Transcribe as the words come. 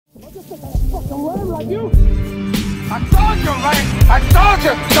Fucking lame like you. I told you, man. I told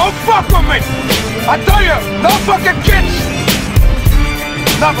you, don't fuck with me. I told you, no fucking kids.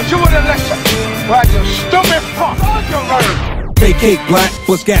 No, but you wouldn't listen. Right, you stupid fuck. I told you, man. Vacate black,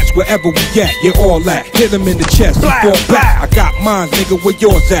 bust gats wherever we at, you all at. Hit him in the chest, Black, fall back. black. I got mines, nigga, where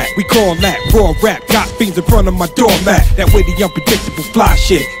yours at? We call that raw rap, got fiends in front of my doormat. That way the unpredictable fly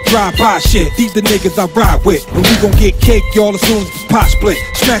shit, drive-by shit. These the niggas I ride with, and we gon' get cake, y'all, as soon as the pot split.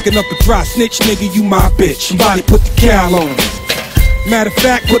 Smacking up a dry snitch, nigga, you my bitch. Somebody put the cow on him. Matter of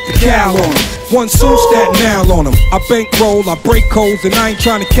fact, put the cow on him. One soon stat now on him. I bankroll, I break codes, and I ain't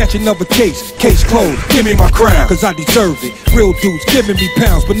trying to catch another case. Case closed, give me my crown, cause I deserve it. Real dudes giving me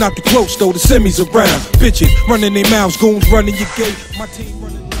pounds, but not the close though, the semis around. Bitches running their mouths, goons running your gate. My team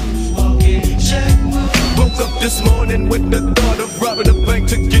running. Woke up this morning with the thought of robbing a bank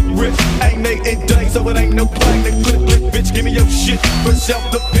to get rich. Ain't made it day, so it ain't no plan to click, click, bitch, give me your shit. Fresh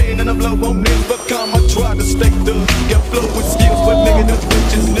out the pen and I blow on this, but calm, I try to stay thug. Got flow with skills, but nigga, them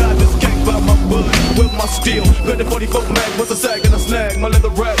bitches not just can't buy my bud. With my steel, got the 44 mag, was a sag and a snag. My leather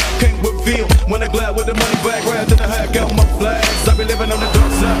rap can't reveal. When I glide with the money bag, right to the hack out my flags. I be living on the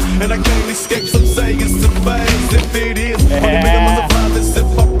dark side, and I can't escape. Some say it's a phase, if it is. Only million was a violence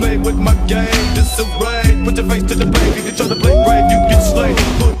if I play with my game. Disarray. Put your face to the blade, if you try to play brave, you get slayed.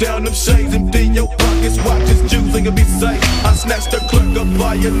 Put down them shades, empty your pockets, watch his juice, and you'll be safe. I snatched the clerk up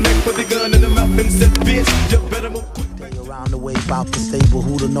by your neck, put the gun in the mouth and said, bitch, you better move quick. Around the way, bout the stable,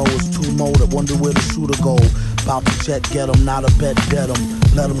 who to know is too mold. I wonder where the shooter go. Bout to jet, get him, not a bet, get him.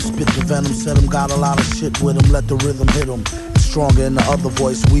 Let him spit the venom, said him, got a lot of shit with him, let the rhythm hit him. Stronger in the other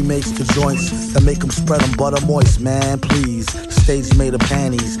voice, we makes the joints that make them spread them butter moist, man, please. The stage made of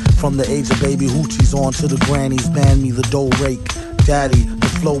panties, from the age of baby hoochies on to the grannies. Ban me the dough rake, daddy, the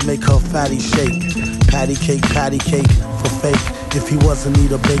flow make her fatty shake. Patty cake for fake. If he wasn't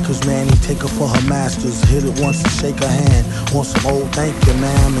need a baker's man, he'd take her for her masters. Hit it once and shake her hand. Want some old thank you,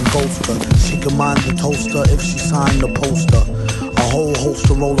 ma'am, and ghost her. She can mind the toaster if she signed the poster. A whole host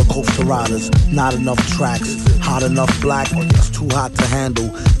of roller coaster riders, not enough tracks. Hot enough black, it's too hot to handle.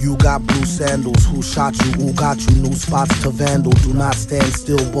 You got blue sandals, who shot you, who got you? New spots to vandal. Do not stand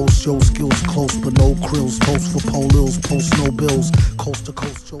still, boast your skills close, but no krills. Toast for polils, post no bills. Coast to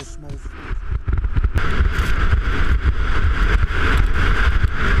coast, Joe Smokes.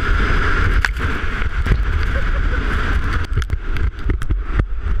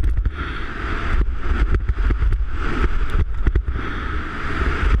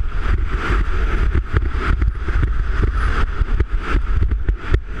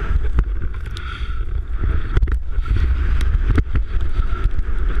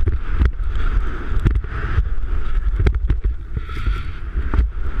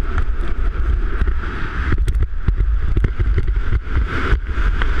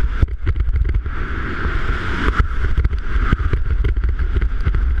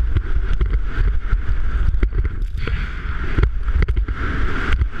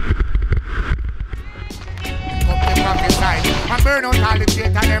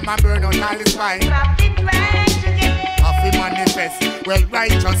 Coffee manifest, well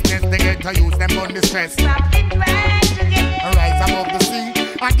righteousness they get to use them on the stress. Rise above the sea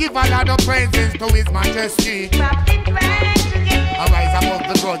and give a lot of praises to His Majesty. Rise above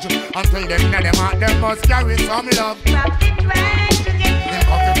the grudge until them let them out, them must carry some love. In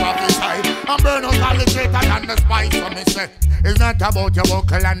coffee prophesy and burn out all the traitor and the spice for me say. It's not about your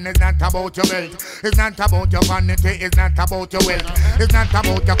buckle and it's not about your belt. It's not about your vanity, it's not about your wealth. It's not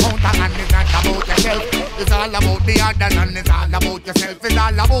about your counter and it's not about yourself. It's all about the others and it's all about yourself. It's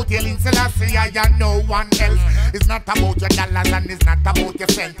all about your Selassie and no one else. It's not about your dollars and it's not about your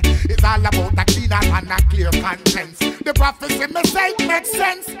cent. It's all about a clean and a clear conscience. The prophecy mistake makes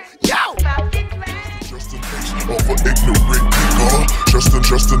sense. Yo! Just in case of an ignorant nigga. Just in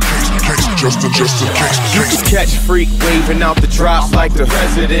case. You can catch freak waving out the drops like the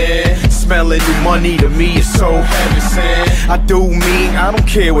president. Smelling new money to me is so heaven sent. I do me, I don't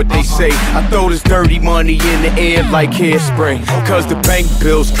care what they say. I throw this dirty money in the air like hairspray. Cause the bank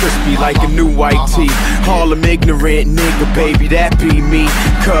bill's crispy like a new white tee. Harlem ignorant nigga, baby, that be me.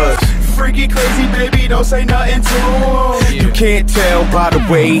 Cause freaky crazy baby, don't say nothing to him. You can't tell by the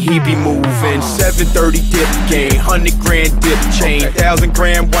way he be moving. 730 dip game, 100 grand dip chain, 1,000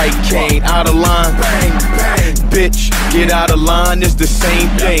 grand white cane. Out of line, bang, bang. Bitch, get out of line, it's the same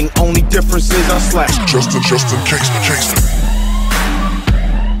thing. Only difference is I slash. Just in case.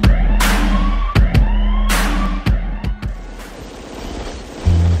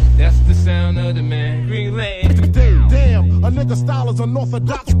 That's the sound of the man. Green Lane. Damn, a nigga style is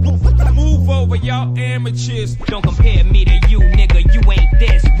unorthodox. Move over, y'all amateurs. Don't compare me to you, nigga. You ain't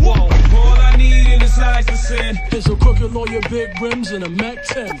this. Whoa. crooked lawyer, big rims, and a Mac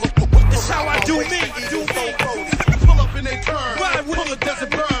 10. That's how I do me. Pull up in they turn. Ride with it,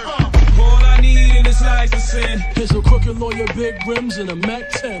 doesn't burn. All I need in this life is sin. Here's a crooked lawyer, big rims, and a Mac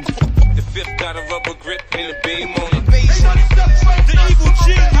 10. The fifth got a rubber grip and a beam on it. The evil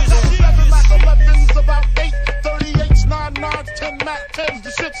genius. 7 Mac 11s, about 8, 38s, 9 9s, 10 Mac 10s.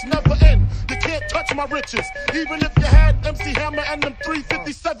 The shit's never end. You can't touch my riches. Even if you had MC Hammer and them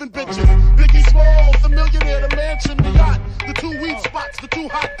 357 bitches. Biggie Smalls, the millionaire, the mansion, the yacht, the 2 weed spots, the 2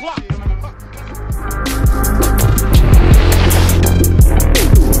 hot glocks.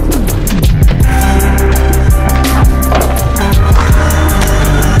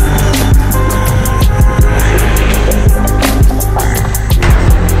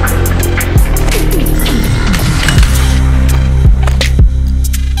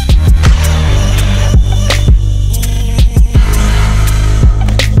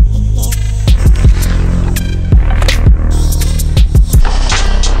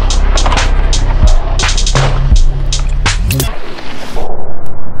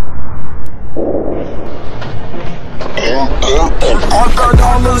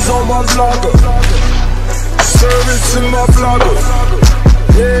 On my vlogger, service in my vlogger.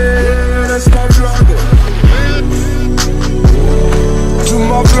 Yeah, that's my vlogger. To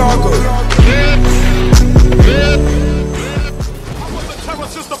my vlogger. I was a terror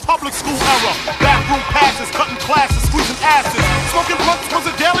since the public school era. Bathroom passes, cutting classes, squeezing asses. Smoking blunts was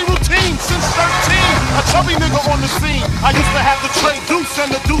a daily routine since 13. A chubby nigga on the scene. I used to have the tray deuce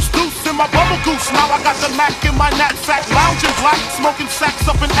and the deuce in my bubble goose. Now I got the Mac in my knapsack, lounging black, smoking sacks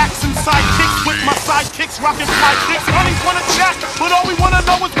up in accent sidekicks with my sidekicks, rocking fly kicks. Honeys wanna chat, but all we wanna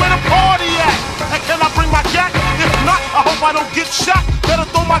know is where the party at. And can I bring my gat? If not, I hope I don't get shot. Better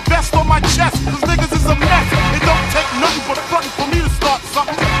throw my vest on my chest, cause niggas is a mess. It don't take nothing but frontin' for me to start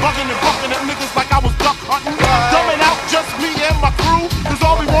something. Bugging and bucking at niggas like I was duck hunting. Dumbing out just me and my crew, cause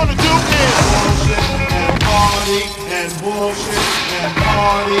all we wanna do is bullshit and party and bullshit and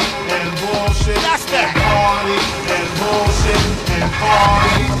party and bullshit. That's that. Party and bullshit and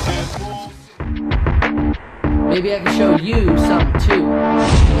party and bullshit. Maybe I can show you something too.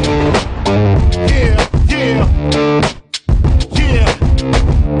 Yeah, yeah, yeah,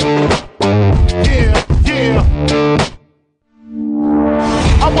 yeah, yeah.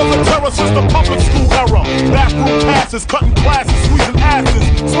 I was a terror since the public school era. Bathroom passes, cutting classes, squeezing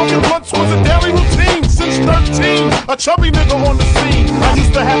asses. Smoking blunts was a daily routine since 13. A chubby nigga on the scene. I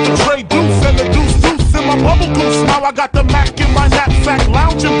used to have the tray deuce and the deuce in my bubble goose. Now I got the Mac in my knapsack,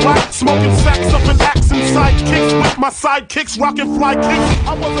 lounging black, smoking sacks up in accent sidekicks with my sidekicks, rocking fly kicks.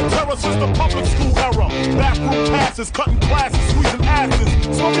 I was a terror since the public school era. Bathroom passes, cutting classes, squeezing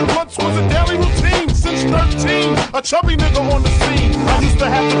asses. Smoking blunts was a daily routine since 13. A chubby nigga on the scene. I used to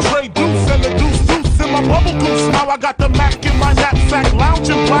have the tray deuce and the deuce in my bubble goose. Now I got the Mac in my knapsack,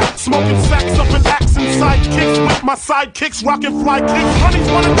 lounging black, smoking sacks up in accent sidekicks with my sidekicks, rocking fly kicks. Honeys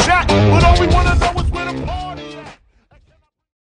wanna